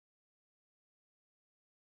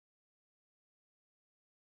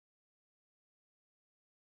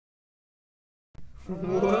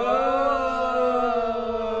Whoa!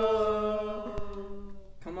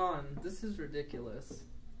 Come on, this is ridiculous.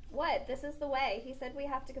 What? This is the way. He said we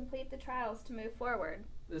have to complete the trials to move forward.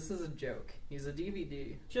 This is a joke. He's a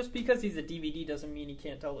DVD. Just because he's a DVD doesn't mean he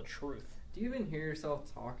can't tell the truth. Do you even hear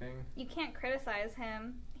yourself talking? You can't criticize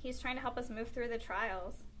him. He's trying to help us move through the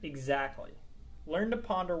trials. Exactly. Learn to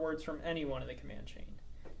ponder words from anyone in the command chain.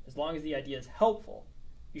 As long as the idea is helpful,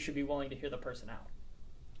 you should be willing to hear the person out.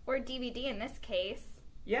 Or DVD in this case.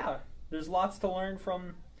 Yeah, there's lots to learn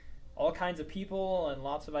from all kinds of people and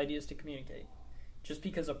lots of ideas to communicate. Just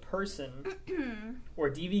because a person or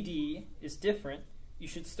DVD is different, you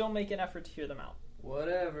should still make an effort to hear them out.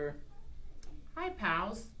 Whatever. Hi,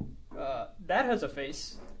 pals. That has a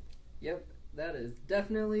face. Yep, that is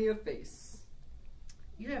definitely a face.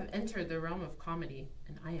 You have entered the realm of comedy,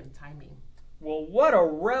 and I am timing. Well, what a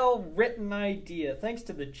well-written idea, thanks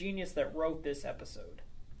to the genius that wrote this episode.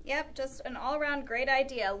 Yep, just an all-around great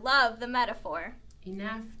idea. Love the metaphor.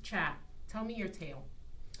 Enough chat. Tell me your tale.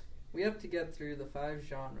 We have to get through the 5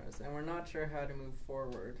 genres, and we're not sure how to move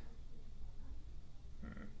forward.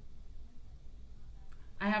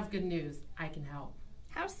 I have good news. I can help.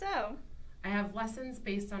 How so? I have lessons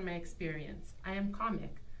based on my experience. I am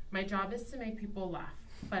comic. My job is to make people laugh,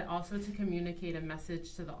 but also to communicate a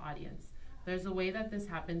message to the audience. There's a way that this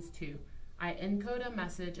happens too. I encode a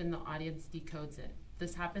message and the audience decodes it.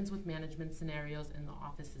 This happens with management scenarios in the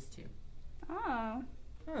offices too. Oh.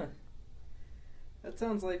 Huh. That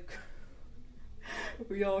sounds like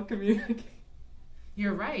we all communicate.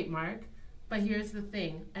 You're right, Mark. But here's the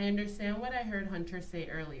thing. I understand what I heard Hunter say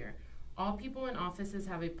earlier. All people in offices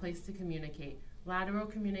have a place to communicate. Lateral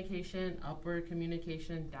communication, upward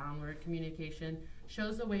communication, downward communication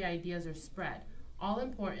shows the way ideas are spread. All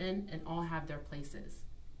important and all have their places.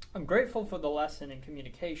 I'm grateful for the lesson in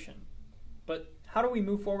communication. But how do we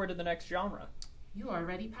move forward to the next genre? You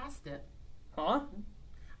already passed it. Huh?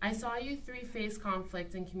 I saw you 3 face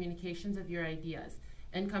conflict in communications of your ideas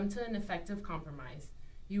and come to an effective compromise.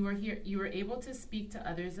 You were able to speak to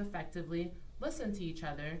others effectively, listen to each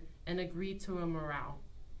other, and agree to a morale.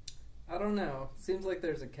 I don't know. Seems like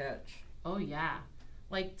there's a catch. Oh yeah.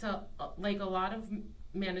 Like a lot of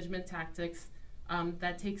management tactics,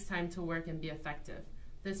 that takes time to work and be effective.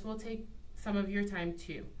 This will take some of your time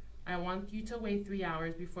too. I want you to wait 3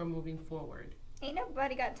 hours before moving forward. Ain't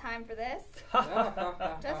nobody got time for this.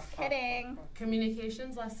 Just kidding.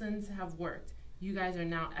 Communications lessons have worked. You guys are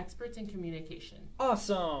now experts in communication.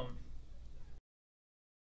 Awesome!